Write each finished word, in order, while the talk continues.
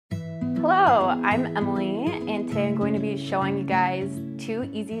Hello, I'm Emily, and today I'm going to be showing you guys 2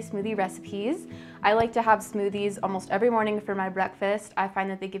 easy smoothie recipes. I like to have smoothies almost every morning for my breakfast. I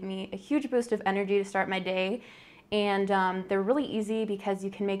find that they give me a huge boost of energy to start my day, and they're really easy because you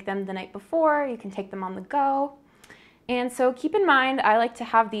can make them the night before, you can take them on the go. And so keep in mind, I like to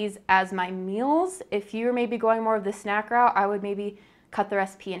have these as my meals. If you're maybe going more of the snack route, I would maybe cut the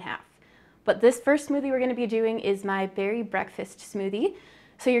recipe in half. But this first smoothie we're going to be doing is my Berry Breakfast Smoothie.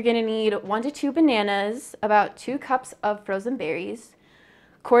 So you're going to need 1 to 2 bananas, about 2 cups of frozen berries,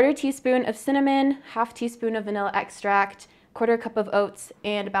 1/4 teaspoon of cinnamon, 1/2 teaspoon of vanilla extract, 1/4 cup of oats,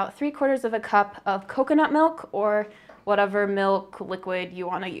 and about 3/4 cup of coconut milk or whatever milk liquid you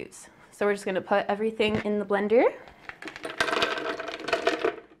want to use. So we're just going to put everything in the blender.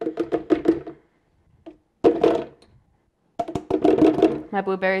 My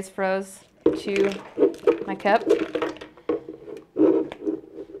blueberries froze to my cup.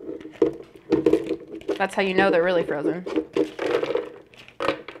 That's how you know they're really frozen.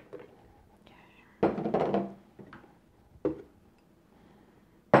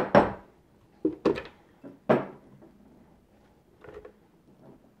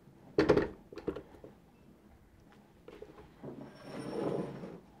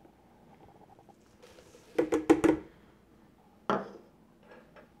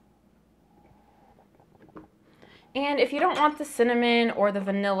 And if you don't want the cinnamon or the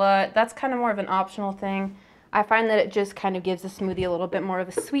vanilla, that's kind of more of an optional thing. I find that it just kind of gives the smoothie a little bit more of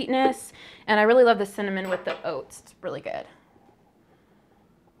a sweetness, and I really love the cinnamon with the oats. It's really good.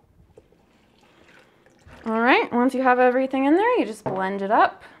 All right, once you have everything in there, you just blend it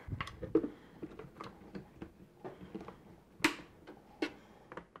up.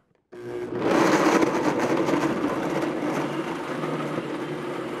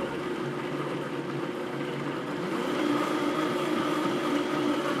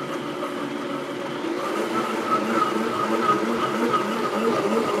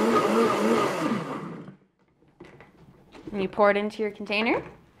 And you pour it into your container.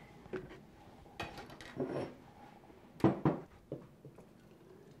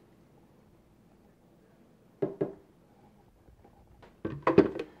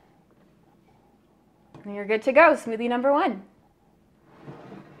 And you're good to go. Smoothie number 1.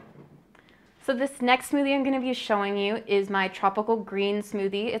 So this next smoothie I'm going to be showing you is my Tropical Green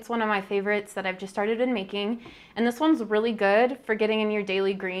Smoothie. It's one of my favorites that I've just started in making, and this one's really good for getting in your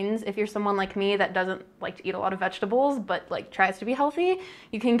daily greens. If you're someone like me that doesn't like to eat a lot of vegetables but like tries to be healthy,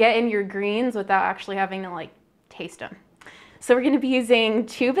 you can get in your greens without actually having to like taste them. So we're going to be using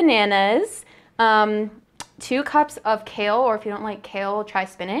 2 bananas, 2 cups of kale, or if you don't like kale, try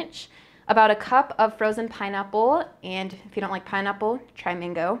spinach, about 1 cup of frozen pineapple, and if you don't like pineapple, try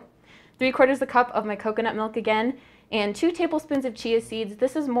mango. 3/4 cup of my coconut milk again, and 2 tablespoons of chia seeds.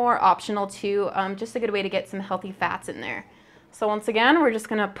 This is more optional too, just a good way to get some healthy fats in there. So once again, we're just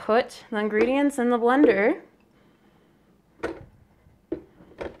gonna put the ingredients in the blender.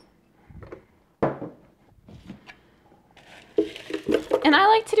 And I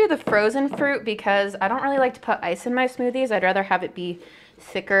like to do the frozen fruit because I don't really like to put ice in my smoothies. I'd rather have it be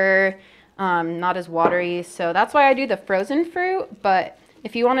thicker, not as watery. So that's why I do the frozen fruit, but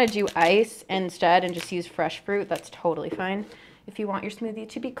if you want to do ice instead and just use fresh fruit, that's totally fine. If you want your smoothie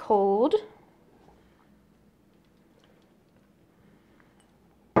to be cold.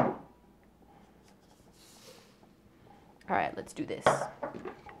 All right, let's do this.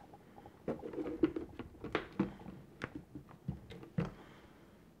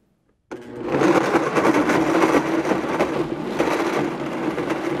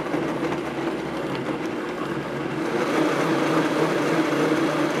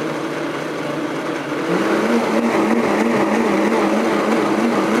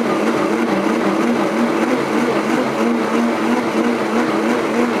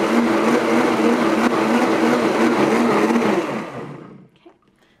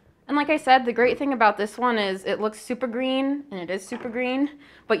 And like I said, the great thing about this one is it looks super green, and it is super green,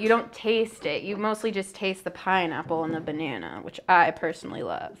 but you don't taste it. You mostly just taste the pineapple and the banana, which I personally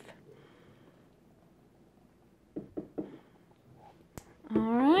love. All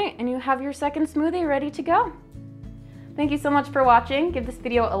right, and you have your second smoothie ready to go. Thank you so much for watching. Give this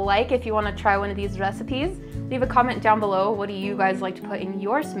video a like if you want to try one of these recipes. Leave a comment down below. What do you guys like to put in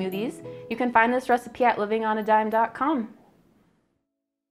your smoothies? You can find this recipe at livingonadime.com.